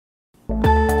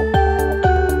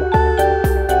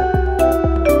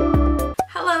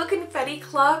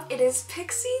Mahou.Club. It is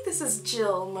Pixie. This is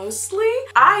Jill mostly.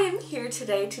 I am here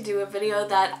today to do a video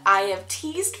that I have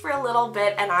teased for a little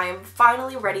bit and I am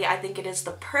finally ready. I think it is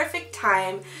the perfect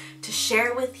time to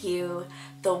share with you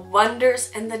the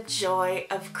wonders and the joy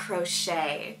of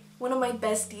crochet. One of my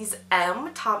besties,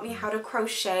 M, taught me how to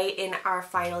crochet in our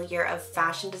final year of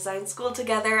fashion design school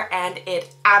together, and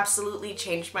it absolutely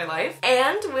changed my life.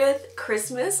 And with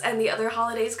Christmas and the other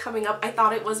holidays coming up, I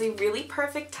thought it was a really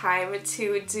perfect time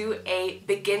to do a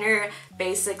beginner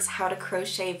basics how to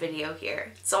crochet video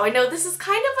here. So I know this is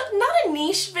kind of not a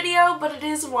niche video, but it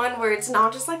is one where it's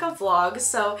not just like a vlog.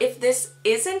 So if this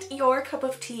isn't your cup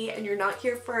of tea and you're not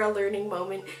here for a learning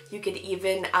moment, you could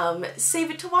even save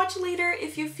it to watch later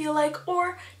if you feel like,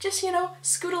 or just, you know,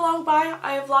 scoot along by.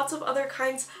 I have lots of other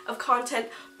kinds of content,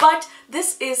 but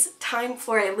this is time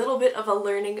for a little bit of a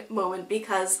learning moment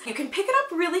because you can pick it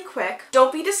up really quick.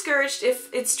 Don't be discouraged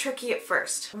if it's tricky at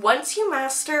first. Once you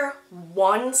master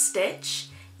one stitch,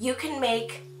 you can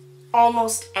make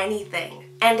almost anything.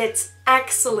 And it's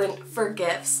excellent for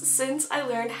gifts. Since I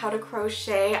learned how to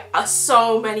crochet,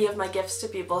 so many of my gifts to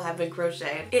people have been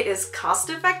crocheted. It is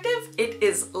cost effective, it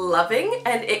is loving,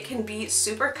 and it can be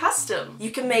super custom.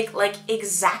 You can make like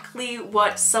exactly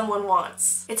what someone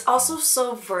wants. It's also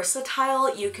so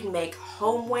versatile. You can make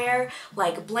homeware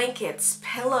like blankets,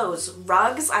 pillows,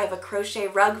 rugs. I have a crochet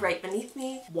rug right beneath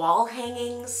me, wall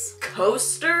hangings,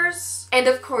 coasters, and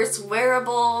of course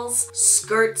wearables,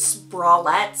 skirts,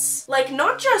 bralettes. Like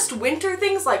not just winter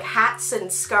things like hats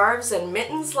and scarves and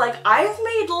mittens, like I've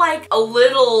made like a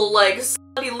little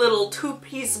little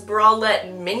two-piece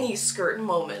bralette mini skirt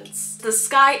moments. The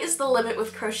sky is the limit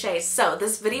with crochet, so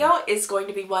this video is going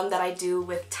to be one that I do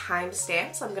with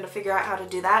timestamps. I'm gonna figure out how to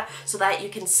do that so that you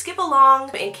can skip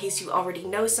along in case you already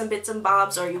know some bits and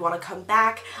bobs or you want to come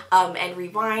back and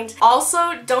rewind.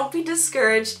 Also, don't be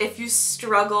discouraged if you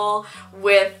struggle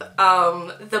with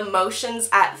the motions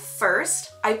at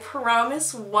first. I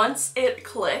promise once it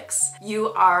clicks,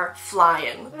 you are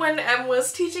flying. When Em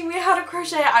was teaching me how to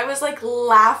crochet, I was like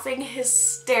laughing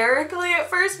hysterically at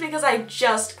first because I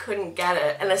just couldn't get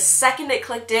it. And the second it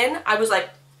clicked in, I was like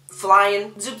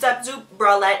flying, zoop zap zoop,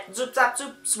 bralette, zoop zap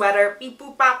zoop, sweater, beep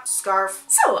boop bop, scarf.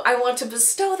 So I want to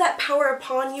bestow that power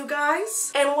upon you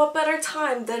guys. And what better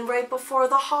time than right before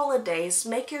the holidays?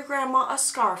 Make your grandma a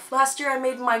scarf. Last year I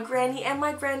made my granny and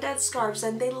my granddad scarves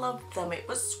and they loved them. It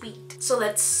was sweet. So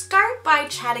let's start by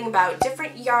chatting about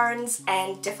different yarns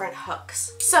and different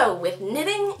hooks. So with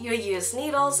knitting, you use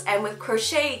needles, and with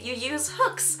crochet, you use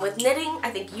hooks. With knitting, I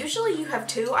think usually you have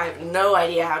two. I have no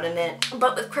idea how to knit.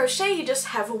 But with crochet, you just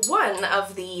have one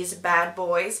of these bad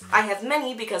boys. I have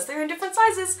many because they're in different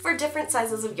sizes for different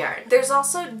sizes of yarn. There's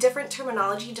also different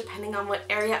terminology depending on what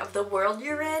area of the world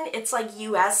you're in. It's like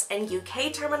US and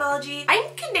UK terminology.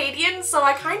 I'm Canadian, so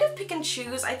I kind of pick and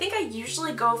choose. I think I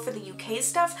usually go for the UK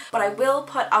stuff, but I will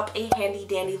put up a handy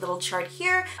dandy little chart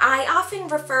here. I often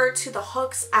refer to the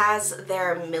hooks as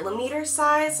their millimeter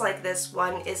size. Like this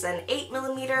one is an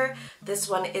 8mm, this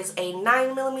one is a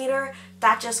 9mm.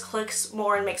 That just clicks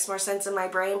more and makes more sense in my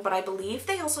brain, but I believe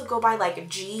they also go by like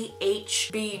G,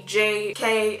 H, B, J,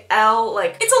 K, L.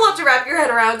 Like, it's a lot to wrap your head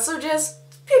around, so just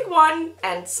pick one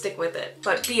and stick with it.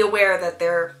 But be aware that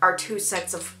there are two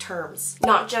sets of terms,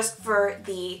 not just for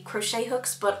the crochet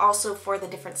hooks, but also for the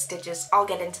different stitches. I'll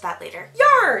get into that later.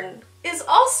 Yarn is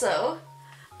also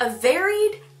a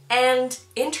varied and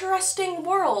interesting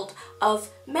world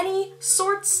of many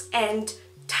sorts and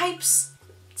types.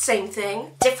 Same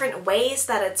thing. Different ways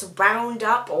that it's wound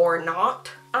up or not.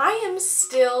 I am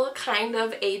still kind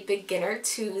of a beginner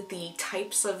to the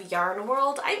types of yarn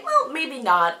world. Well, maybe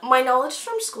not. My knowledge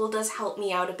from school does help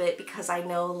me out a bit because I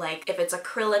know like if it's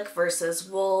acrylic versus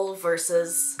wool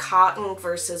versus cotton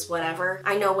versus whatever.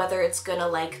 I know whether it's gonna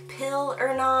like pill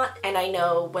or not, and I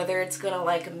know whether it's gonna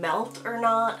like melt or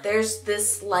not. There's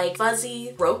this like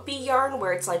fuzzy ropey yarn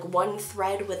where it's like one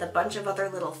thread with a bunch of other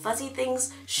little fuzzy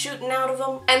things shooting out of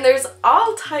them. And there's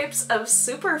all types of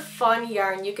super fun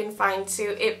yarn you can find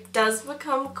too. It does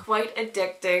become quite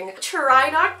addicting. Try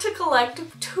not to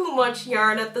collect too much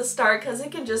yarn at the start because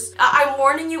it can just, I'm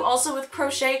warning you also with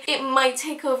crochet, it might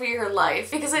take over your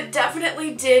life because it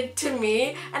definitely did to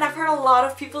me, and I've heard a lot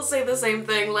of people say the same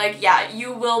thing, like yeah,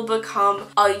 you will become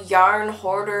a yarn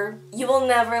hoarder. You will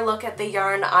never look at the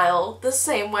yarn aisle the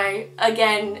same way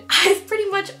again. I've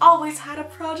pretty much always had a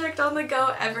project on the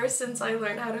go ever since I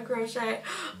learned how to crochet.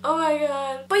 Oh my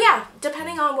god. But yeah,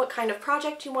 depending on what kind of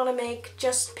project you want to make, just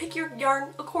just pick your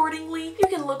yarn accordingly. You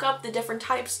can look up the different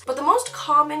types, but the most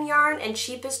common yarn and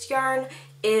cheapest yarn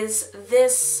is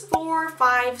this 4,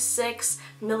 5, 6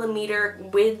 millimeter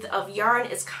width of yarn.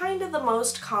 Is kind of the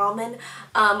most common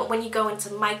when you go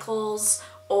into Michael's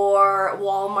or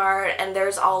Walmart, and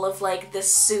there's all of like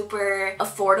this super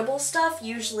affordable stuff,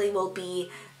 usually will be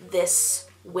this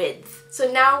width.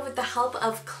 So now, with the help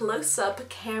of close-up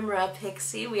camera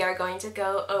Pixie, we are going to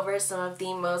go over some of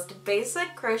the most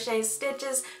basic crochet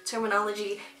stitches,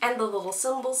 terminology, and the little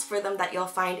symbols for them that you'll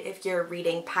find if you're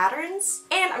reading patterns.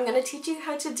 And I'm going to teach you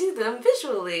how to do them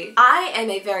visually. I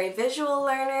am a very visual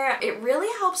learner. It really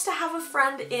helps to have a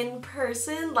friend in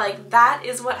person. Like, that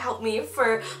is what helped me,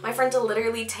 for my friend to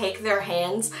literally take their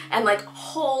hands and like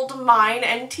hold mine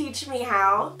and teach me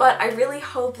how. But I really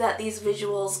hope that these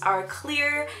visuals are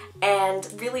clear and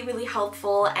really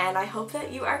helpful, and I hope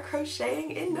that you are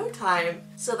crocheting in no time.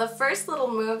 So the first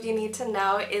little move you need to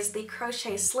know is the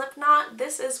crochet slip knot.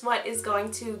 This is what is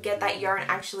going to get that yarn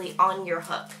actually on your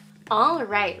hook.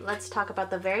 Alright, let's talk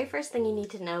about the very first thing you need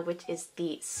to know, which is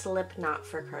the slip knot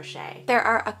for crochet. There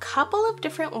are a couple of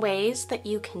different ways that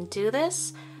you can do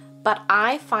this, but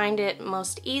I find it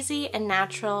most easy and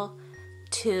natural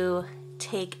to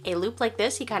take a loop like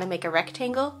this. You kind of make a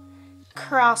rectangle,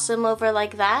 cross them over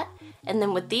like that, and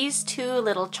then with these two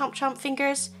little chomp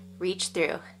fingers, reach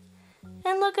through.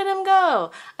 And look at him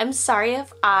go! I'm sorry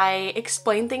if I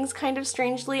explain things kind of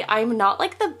strangely. I'm not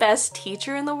like the best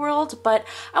teacher in the world, but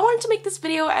I wanted to make this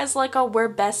video as like a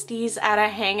we're besties at a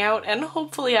hangout, and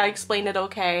hopefully I explained it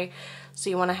okay. So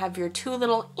you want to have your two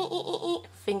little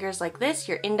fingers like this.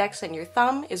 Your index and your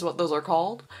thumb is what those are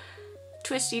called.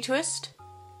 Twisty twist.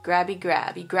 Grabby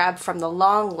grab. You grab from the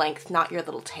long length, not your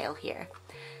little tail here.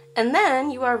 And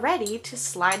then you are ready to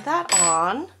slide that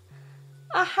on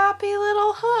a happy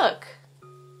little hook.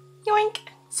 Yoink!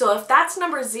 So if that's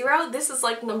number 0, this is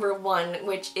like number 1,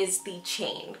 which is the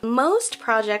chain. Most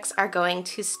projects are going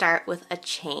to start with a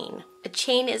chain. A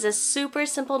chain is a super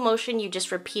simple motion. You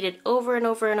just repeat it over and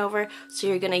over and over. So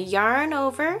you're gonna yarn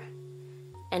over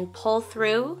and pull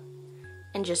through,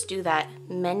 and just do that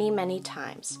many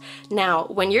times. Now,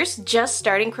 when you're just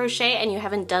starting crochet and you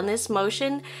haven't done this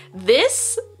motion,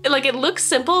 this, like, it looks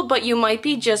simple, but you might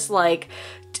be just like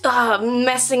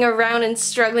messing around and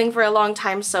struggling for a long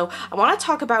time. So I want to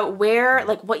talk about where,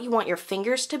 like, what you want your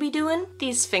fingers to be doing.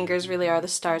 These fingers really are the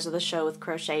stars of the show with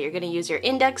crochet. You're going to use your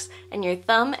index and your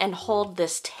thumb and hold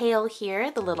this tail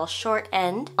here, the little short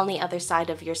end, on the other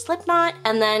side of your slip knot.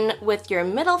 And then with your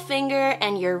middle finger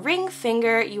and your ring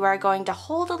finger, you are going to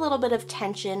hold a little bit of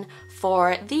tension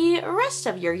for the rest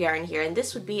of your yarn here. And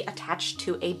this would be attached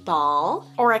to a ball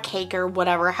or a cake or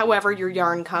whatever, however your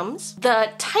yarn comes.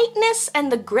 The tightness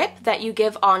and the grip that you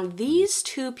give on these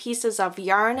two pieces of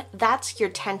yarn, that's your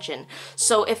tension.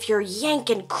 So if you're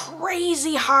yanking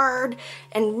crazy hard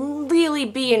and really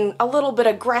being a little bit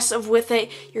aggressive with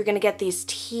it, you're gonna get these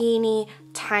teeny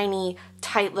tiny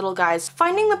tight little guys.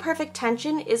 Finding the perfect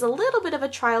tension is a little bit of a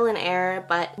trial and error,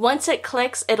 but once it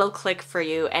clicks, it'll click for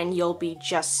you and you'll be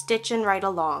just stitching right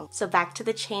along. So back to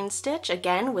the chain stitch,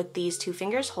 again with these two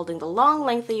fingers holding the long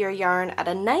length of your yarn at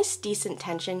a nice decent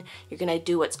tension. You're gonna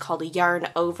do what's called a yarn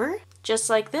over, just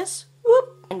like this,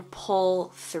 whoop, and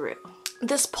pull through.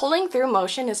 This pulling through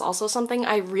motion is also something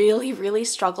I really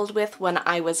struggled with when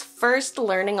I was first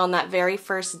learning on that very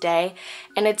first day,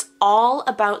 and it's all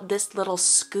about this little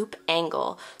scoop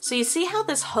angle. So you see how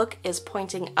this hook is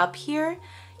pointing up here?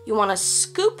 You want to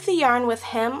scoop the yarn with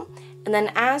him, and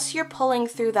then as you're pulling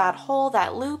through that hole,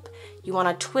 that loop, you want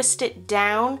to twist it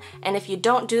down, and if you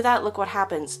don't do that, look what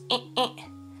happens.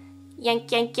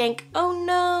 Yank, yank, yank.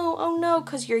 Oh no,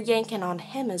 because you're yanking on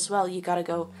him as well. You gotta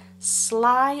go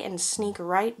sly and sneak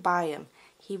right by him.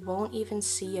 He won't even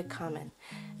see you coming.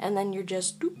 And then you're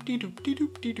just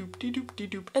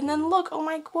doop-de-doop-de-doop-de-doop-de-doop-de-doop. And then look, oh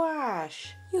my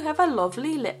gosh, you have a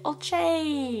lovely little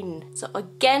chain. So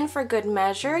again, for good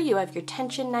measure, you have your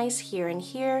tension nice here and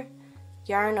here,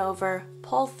 yarn over,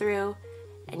 pull through,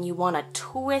 and you want to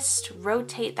twist,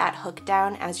 rotate that hook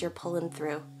down as you're pulling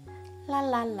through. La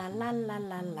la la la la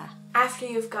la la. After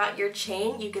you've got your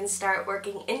chain, you can start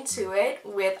working into it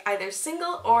with either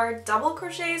single or double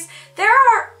crochets. There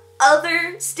are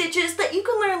other stitches that you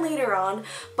can learn later on,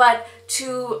 but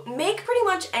to make pretty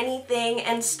much anything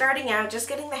and starting out, just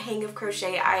getting the hang of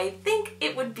crochet, I think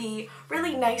it would be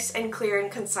really nice and clear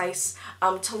and concise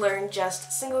to learn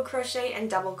just single crochet and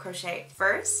double crochet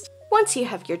first. Once you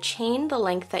have your chain the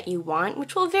length that you want,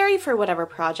 which will vary for whatever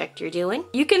project you're doing,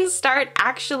 you can start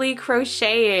actually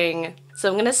crocheting. So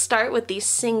I'm gonna start with the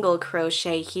single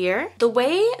crochet here. The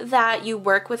way that you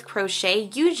work with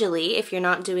crochet, usually if you're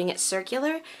not doing it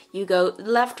circular, you go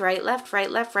left, right, left,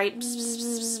 right, left, right, bzz, bzz,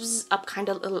 bzz, bzz, up kind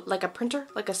of like a printer,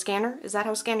 like a scanner. Is that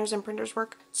how scanners and printers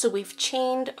work? So we've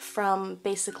chained from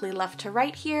basically left to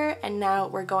right here, and now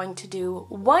we're going to do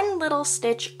one little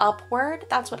stitch upward.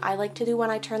 That's what I like to do when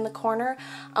I turn the corner.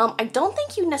 I don't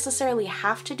think you necessarily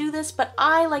have to do this, but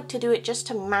I like to do it just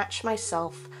to match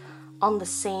myself on the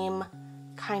same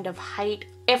kind of height.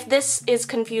 If this is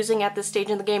confusing at this stage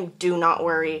in the game, do not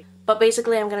worry. But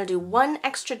basically I'm gonna do one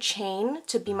extra chain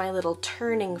to be my little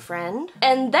turning friend.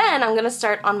 And then I'm gonna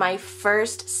start on my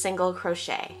first single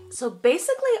crochet. So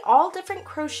basically all different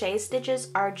crochet stitches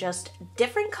are just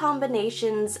different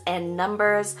combinations and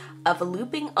numbers of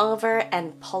looping over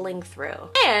and pulling through.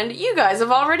 And you guys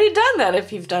have already done that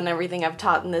if you've done everything I've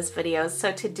taught in this video.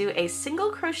 So to do a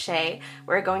single crochet,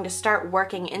 we're going to start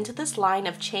working into this line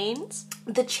of chains.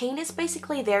 The chain is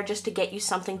basically there just to get you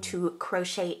something to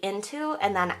crochet into,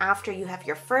 and then after you have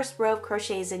your first row of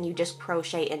crochets in, you just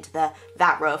crochet into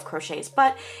that row of crochets.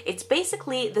 But it's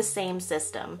basically the same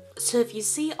system. So if you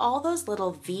see all those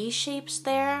little V shapes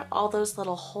there, all those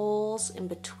little holes in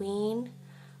between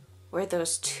where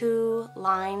those two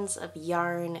lines of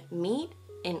yarn meet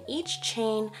in each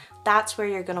chain, that's where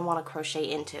you're gonna want to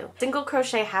crochet into. Single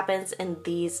crochet happens in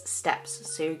these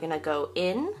steps. So you're gonna go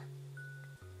in,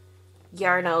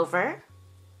 yarn over,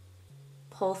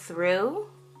 pull through,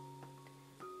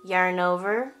 yarn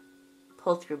over,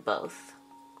 pull through both.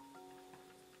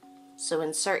 So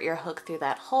insert your hook through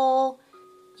that hole,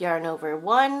 yarn over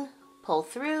one, pull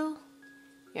through,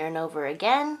 yarn over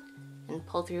again, and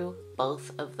pull through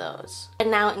both of those. And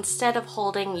now instead of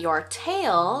holding your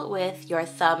tail with your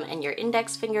thumb and your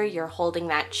index finger, you're holding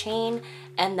that chain,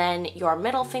 and then your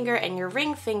middle finger and your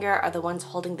ring finger are the ones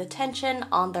holding the tension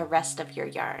on the rest of your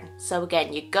yarn. So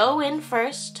again, you go in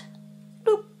first,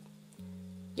 boop,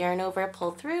 yarn over,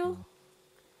 pull through,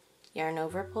 yarn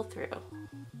over, pull through.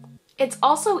 It's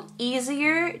also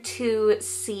easier to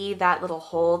see that little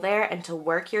hole there and to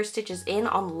work your stitches in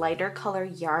on lighter color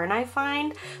yarn, I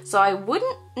find. So I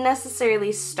wouldn't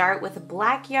necessarily start with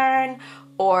black yarn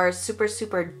or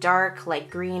super dark like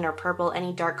green or purple.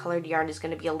 Any dark colored yarn is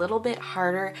going to be a little bit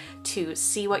harder to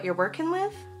see what you're working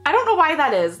with. I don't know why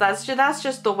that is. That's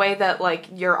just the way that like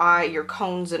your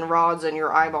cones and rods and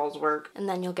your eyeballs work. And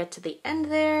then you'll get to the end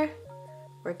there,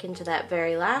 work into that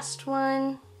very last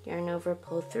one, yarn over,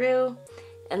 pull through,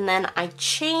 and then I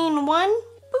chain one,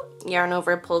 boop, yarn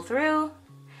over, pull through,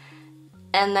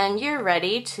 and then you're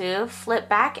ready to flip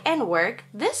back and work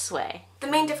this way. The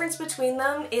main difference between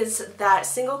them is that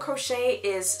single crochet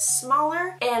is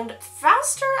smaller and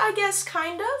faster, I guess,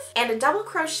 kind of. And a double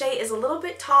crochet is a little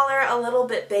bit taller, a little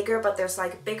bit bigger, but there's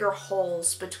like bigger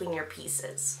holes between your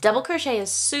pieces. Double crochet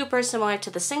is super similar to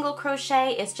the single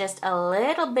crochet. It's just a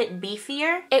little bit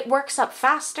beefier. It works up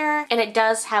faster, and it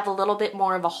does have a little bit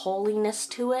more of a holiness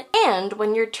to it. And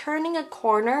when you're turning a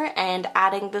corner and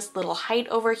adding this little height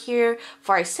over here,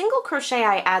 for a single crochet,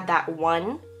 I add that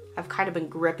one. I've kind of been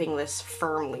gripping this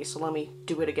firmly, so let me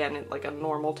do it again at like a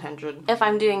normal tension. If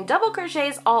I'm doing double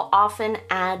crochets, I'll often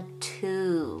add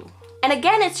 2. And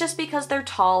again, it's just because they're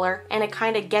taller and it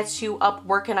kind of gets you up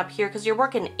working up here because you're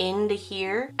working into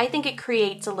here. I think it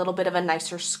creates a little bit of a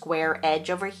nicer square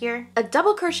edge over here. A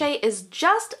double crochet is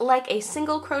just like a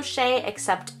single crochet,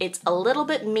 except it's a little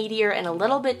bit meatier and a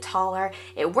little bit taller.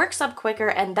 It works up quicker,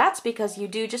 and that's because you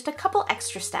do just a couple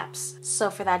extra steps. So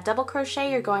for that double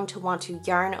crochet, you're going to want to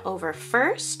yarn over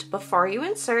first before you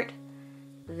insert,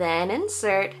 then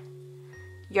insert,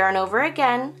 yarn over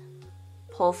again,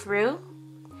 pull through,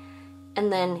 and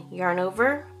then yarn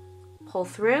over, pull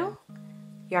through,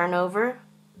 yarn over,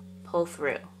 pull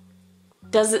through.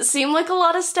 Does it seem like a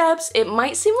lot of steps? It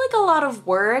might seem like a lot of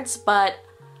words, but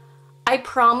I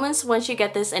promise once you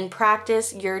get this in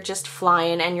practice, you're just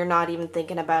flying and you're not even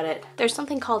thinking about it. There's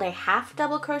something called a half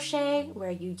double crochet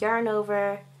where you yarn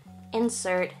over,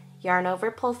 insert, yarn over,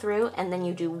 pull through, and then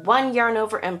you do 1 yarn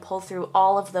over and pull through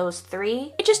all of those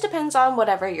 3. It just depends on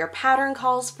whatever your pattern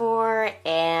calls for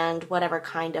and whatever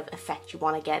kind of effect you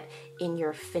want to get in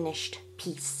your finished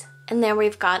piece. And there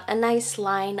we've got a nice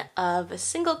line of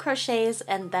single crochets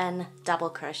and then double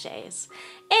crochets.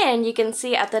 And you can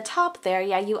see at the top there,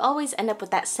 yeah, you always end up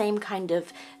with that same kind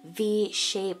of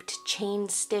V-shaped chain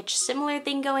stitch, similar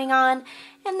thing going on,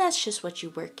 and that's just what you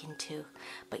work into.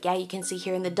 But yeah, you can see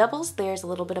here in the doubles, there's a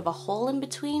little bit of a hole in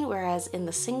between, whereas in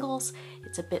the singles,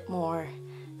 it's a bit more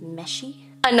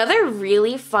meshy. Another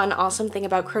really fun, awesome thing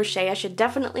about crochet I should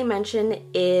definitely mention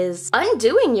is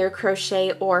undoing your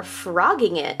crochet or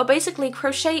frogging it. But basically,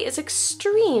 crochet is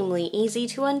extremely easy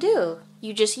to undo.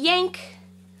 you just yank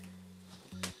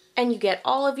and you get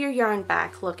all of your yarn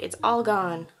back. Look, it's all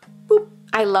gone. Boop.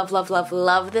 I love, love, love,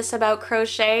 love this about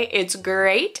crochet. It's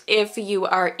great if you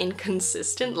are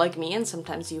inconsistent like me, and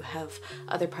sometimes you have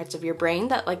other parts of your brain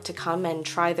that like to come and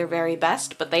try their very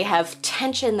best, but they have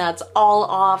tension that's all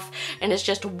off and it's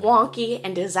just wonky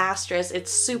and disastrous.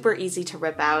 It's super easy to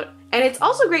rip out. And it's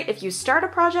also great if you start a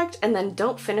project and then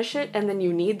don't finish it and then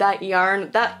you need that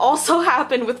yarn. That also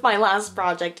happened with my last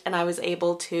project, and I was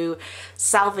able to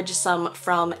salvage some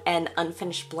from an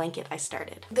unfinished blanket I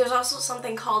started. There's also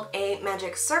something called a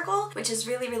magic circle, which is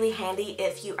really, really handy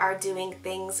if you are doing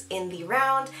things in the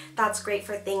round. That's great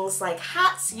for things like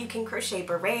hats. You can crochet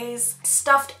berets,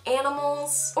 stuffed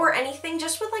animals, or anything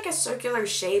just with like a circular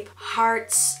shape,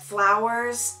 hearts,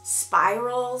 flowers,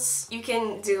 spirals. You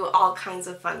can do all kinds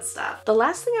of fun stuff. The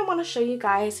last thing I want to show you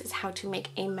guys is how to make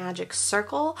a magic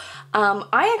circle.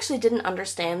 I actually didn't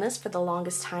understand this for the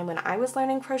longest time when I was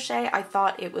learning crochet. I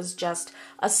thought it was just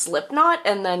a slip knot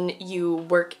and then you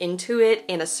work into it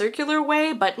in a circular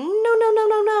way, but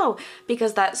no,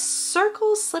 because that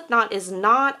circle slip knot is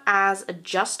not as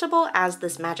adjustable as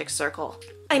this magic circle.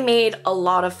 I made a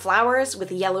lot of flowers with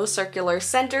yellow circular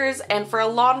centers, and for a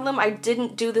lot of them I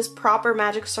didn't do this proper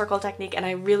magic circle technique and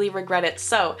I really regret it,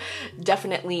 so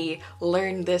definitely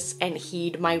learn this and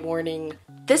heed my warning.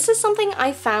 This is something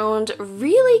I found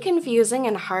really confusing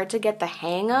and hard to get the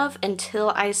hang of until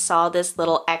I saw this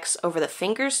little X over the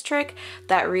fingers trick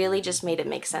that really just made it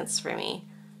make sense for me.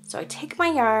 So I take my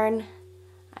yarn,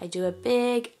 I do a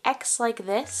big X like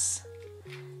this.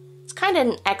 It's kind of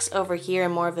an X over here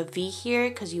and more of a V here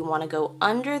because you want to go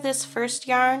under this first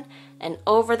yarn and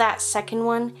over that second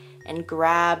one and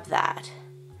grab that.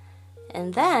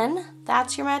 And then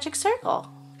that's your magic circle.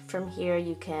 From here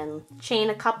you can chain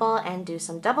a couple and do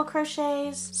some double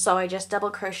crochets. So I just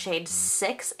double crocheted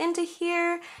 6 into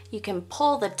here. You can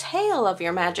pull the tail of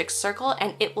your magic circle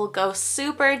and it will go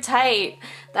super tight.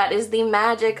 That is the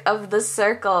magic of the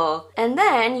circle. And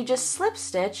then you just slip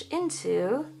stitch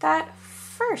into that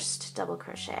first double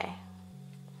crochet.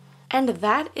 And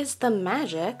that is the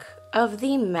magic of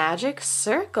the magic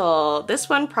circle. This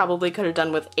one probably could have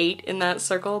done with 8 in that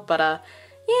circle, but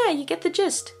yeah, you get the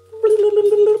gist.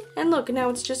 And look, now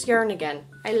it's just yarn again.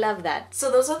 I love that. So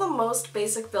those are the most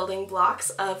basic building blocks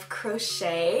of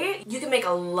crochet. You can make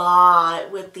a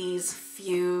lot with these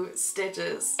few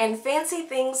stitches. And fancy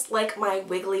things like my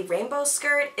wiggly rainbow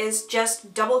skirt is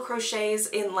just double crochets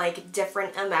in like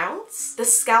different amounts. The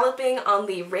scalloping on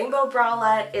the rainbow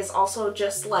bralette is also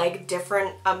just like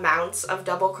different amounts of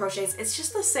double crochets. It's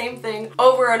just the same thing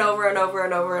over and over and over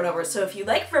and over and over. So if you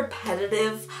like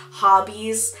repetitive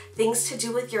hobbies, things to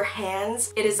do with your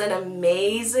hands, it is an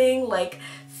amazing like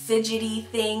fidgety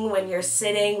thing when you're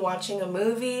sitting watching a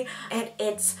movie, and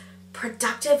it's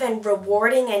productive and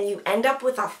rewarding and you end up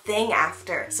with a thing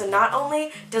after. So not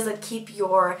only does it keep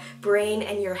your brain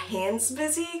and your hands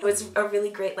busy, it's a really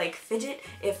great like fidget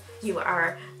if you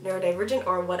are neurodivergent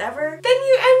or whatever, then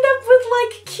you end up with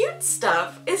like cute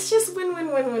stuff. It's just win,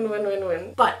 win, win, win, win, win,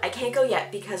 win. But I can't go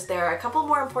yet because there are a couple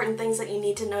more important things that you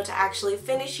need to know to actually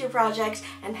finish your project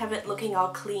and have it looking all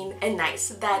clean and nice.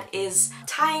 That is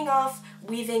tying off,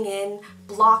 weaving in,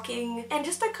 blocking, and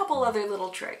just a couple other little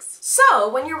tricks. So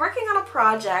when you're working on a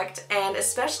project, and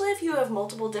especially if you have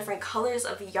multiple different colors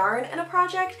of yarn in a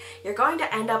project, you're going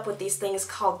to end up with these things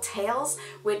called tails,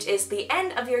 which is the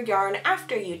end of your yarn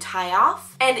after you tie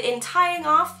off. And in tying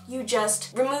off, you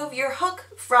just remove your hook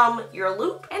from your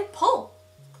loop and pull.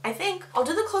 I think. I'll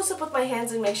do the close-up with my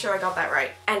hands and make sure I got that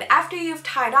right. And after you've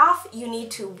tied off, you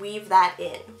need to weave that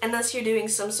in. Unless you're doing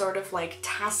some sort of like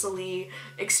tassel-y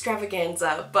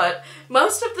extravaganza, but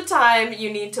most of the time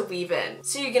you need to weave in.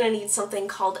 So you're gonna need something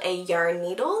called a yarn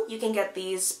needle. You can get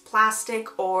these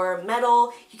plastic or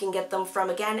metal. You can get them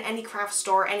from, again, any craft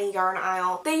store, any yarn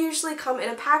aisle. They usually come in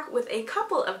a pack with a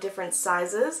couple of different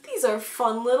sizes. These are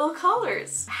fun little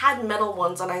colors. I had metal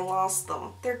ones and I lost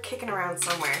them. They're kicking around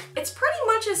somewhere. It's pretty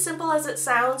much as simple as it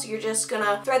sounds. You're just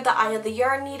gonna thread the eye of the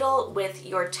yarn needle with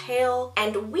your tail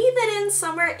and weave it in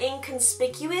somewhere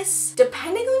inconspicuous.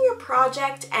 Depending on your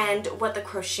project and what the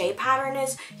crochet pattern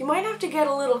is, you might have to get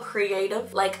a little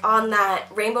creative. Like on that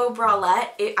rainbow bralette,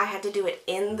 I had to do it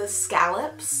in the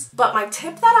scallops. But my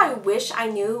tip that I wish I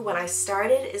knew when I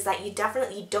started is that you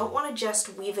definitely don't want to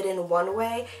just weave it in one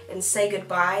way and say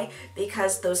goodbye,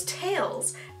 because those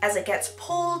tails as it gets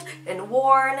pulled and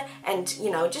worn and, you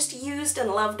know, just used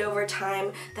and loved over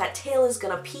time, that tail is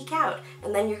gonna peek out,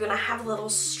 and then you're gonna have a little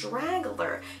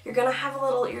straggler. You're gonna have a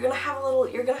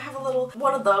little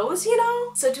one of those, you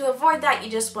know? So to avoid that, you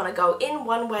just wanna go in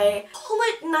one way, pull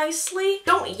it nicely,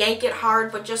 don't yank it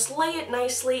hard, but just lay it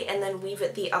nicely and then weave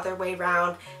it the other way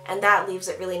around, and that leaves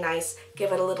it really nice.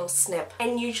 Give it a little snip,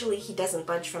 and usually he doesn't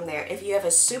budge from there. If you have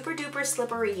a super duper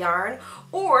slippery yarn,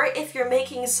 or if you're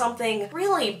making something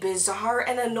really bizarre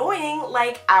and annoying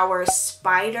like our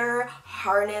spider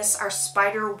harness, our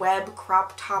spider web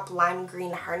crop top lime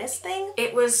green harness thing,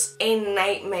 it was a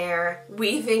nightmare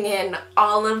weaving in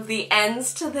all of the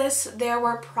ends to this. There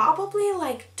were probably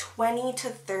like 20 to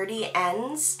 30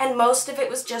 ends, and most of it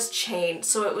was just chain,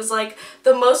 so it was like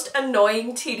the most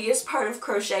annoying, tedious part of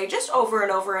crochet, just over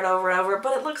and over and over and over,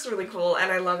 but it looks really cool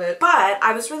and I love it. But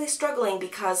I was really struggling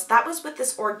because that was with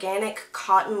this organic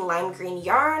cotton lime green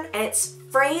yarn, and it's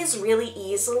frays really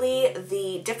easily.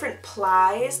 The different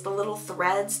plies, the little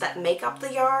threads that make up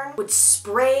the yarn, would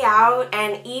spray out,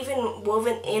 and even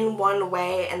woven in one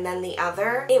way and then the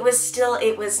other, it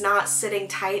was not sitting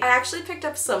tight. I actually picked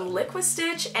up some liquid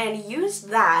stitch and used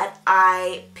that.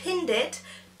 I pinned it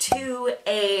to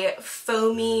a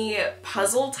foamy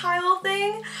puzzle tile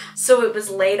thing, so it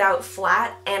was laid out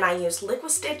flat, and I used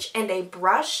liquid stitch and a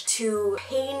brush to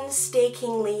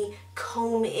painstakingly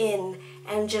comb in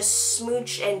and just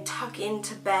smooch and tuck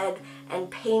into bed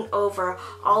and paint over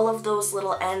all of those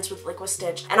little ends with liquid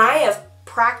stitch. And I have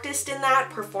practiced in that,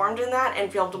 performed in that,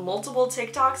 and filmed multiple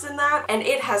TikToks in that, and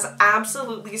it has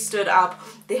absolutely stood up.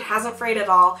 It hasn't frayed at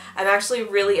all. I'm actually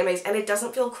really amazed, and it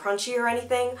doesn't feel crunchy or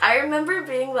anything. I remember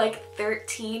being like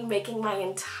 13, making my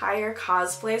entire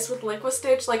cosplays with liquid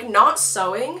stitch, like not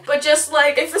sewing, but just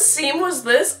like if a seam was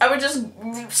this, I would just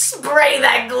spray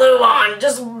that glue on,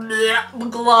 just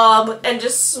glob, and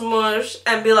just smush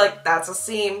and be like, that's a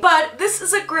seam. But this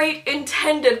is a great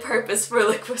intended purpose for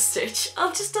liquid stitch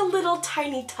of just a little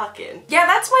tiny tuck-in. Yeah,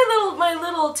 that's my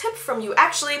little tip from you.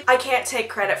 Actually, I can't take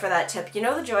credit for that tip. You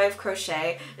know, the joy of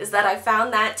crochet is that I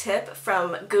found that tip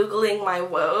from Googling my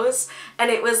woes, and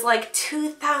it was like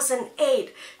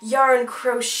 2008 yarn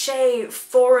crochet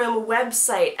forum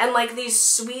website, and like these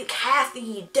sweet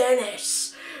Kathy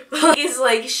Dennis is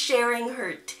like sharing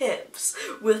her tips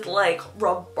with like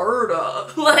Roberta,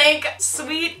 like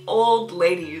sweet old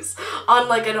ladies on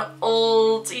like an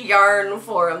old yarn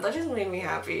forum. That just made me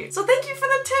happy. So thank you for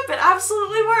the tip, it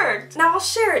absolutely worked. Now I'll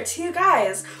share it to you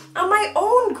guys on my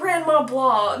own grandma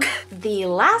blog. The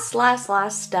last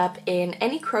step in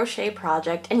any crochet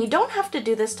project, and you don't have to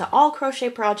do this to all crochet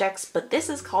projects, but this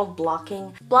is called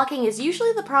blocking. Blocking is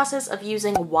usually the process of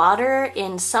using water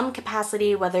in some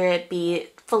capacity, whether it be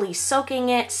fully soaking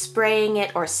it, spraying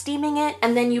it, or steaming it,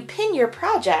 and then you pin your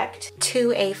project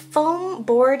to a foam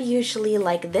board, usually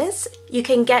like this. You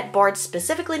can get boards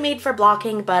specifically made for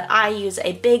blocking, but I use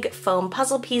a big foam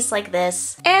puzzle piece like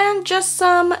this, and just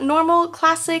some normal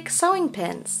classic sewing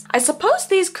pins. I suppose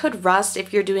these could rust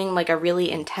if you're doing like a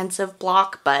really intensive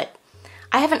block, but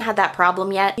I haven't had that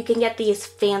problem yet. You can get these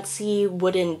fancy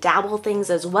wooden dowel things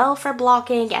as well for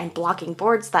blocking, and blocking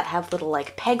boards that have little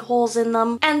like peg holes in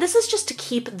them. And this is just to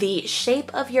keep the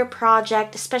shape of your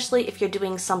project, especially if you're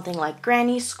doing something like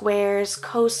granny squares,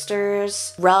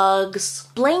 coasters, rugs,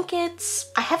 blankets.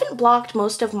 I haven't blocked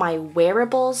most of my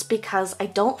wearables because I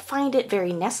don't find it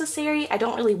very necessary. I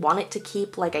don't really want it to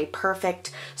keep like a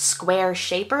perfect square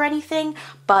shape or anything,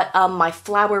 but my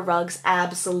flower rugs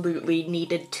absolutely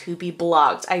needed to be blocked.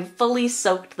 I fully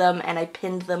soaked them and I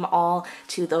pinned them all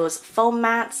to those foam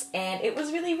mats, and it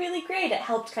was really, really great. It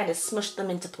helped kind of smush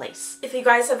them into place. If you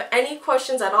guys have any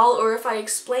questions at all, or if I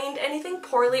explained anything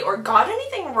poorly or got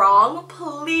anything wrong,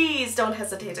 please don't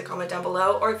hesitate to comment down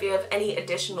below, or if you have any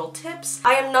additional tips.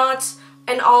 I am not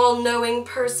an all-knowing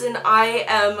person. I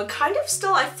am kind of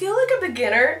still, I feel like a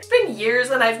beginner. It's been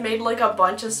years and I've made like a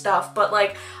bunch of stuff, but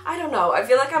like, I don't know, I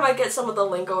feel like I might get some of the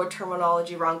lingo or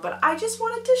terminology wrong, but I just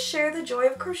wanted to share the joy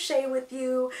of crochet with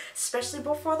you, especially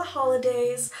before the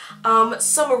holidays.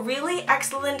 Some really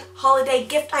excellent holiday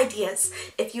gift ideas.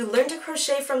 If you learned to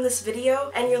crochet from this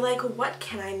video and you're like, what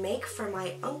can I make for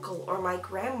my uncle or my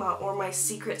grandma or my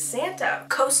secret Santa?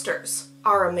 Coasters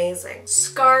are amazing.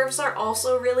 Scarves are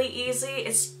also really easy.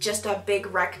 It's just a big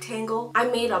rectangle. I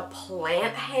made a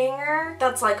plant hanger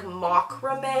that's like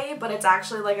macrame, but it's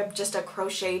actually like just a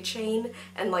crochet chain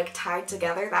and like tied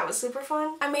together. That was super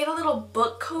fun. I made a little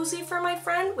book cozy for my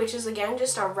friend, which is again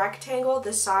just a rectangle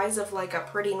the size of like a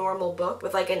pretty normal book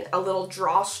with like a little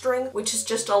drawstring, which is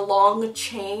just a long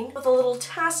chain with a little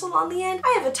tassel on the end.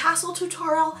 I have a tassel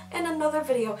tutorial and another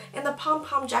video in the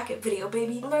pom-pom jacket video,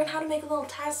 baby. Learn how to make a little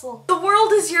tassel. The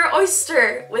world is your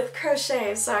oyster with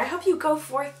crochet, so I hope you go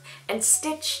forth and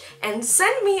stitch and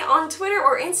send me on Twitter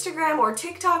or Instagram or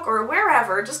TikTok or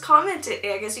wherever. Just comment it.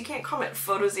 I guess you can't comment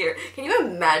photos here. Can you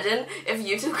imagine if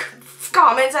YouTube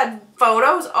comments had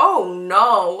photos? Oh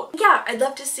no. Yeah, I'd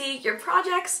love to see your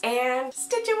projects and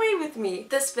stitch away with me.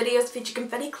 This video's featured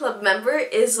confetti club member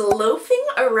is Loafing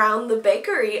Around the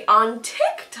Bakery on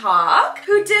TikTok,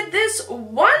 who did this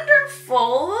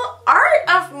wonderful art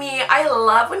of me. I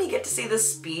love when you get to see the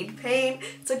speed paint.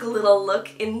 It's like a little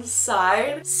look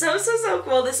inside. So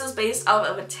cool. This is based off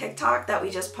of a TikTok that we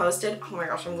just posted. Oh my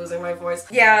gosh, I'm losing my voice.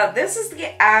 Yeah, this is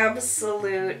the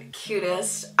absolute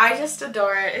cutest. I just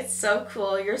adore it. It's so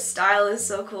cool. Your style is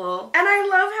so cool. And I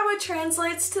love how it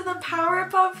translates to the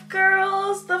Powerpuff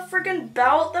Girls, the friggin'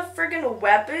 belt, the friggin'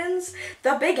 weapons,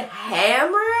 the big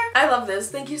hammer. I love this.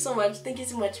 Thank you so much. Thank you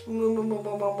so much.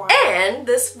 And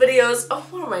this video's, oh,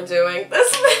 what am I doing?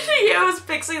 This video's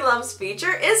Pixie Loves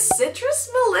feature is Citrus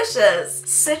Malicious.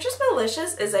 Citrus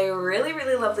Malicious is a really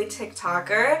lovely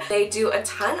TikToker. They do a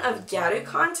ton of Gyaru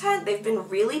content. They've been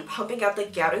really pumping out the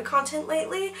Gyaru content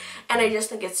lately, and I just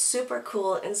think it's super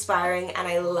cool, inspiring, and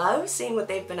I love seeing what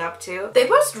they've been up to. They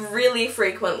post really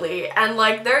frequently, and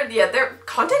like their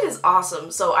content is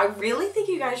awesome, so I really think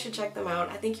you guys should check them out.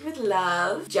 I think you would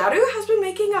love. Gyaru has been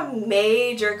making a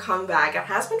major comeback. It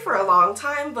has been for a long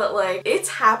time, but like it's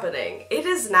happening. It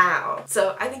is now.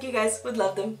 So I think you guys would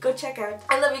love them. Go check out.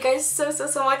 I love you guys so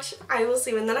much. I will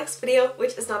see you in the next video,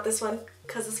 which is not this one,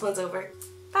 because this one's over.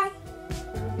 Bye!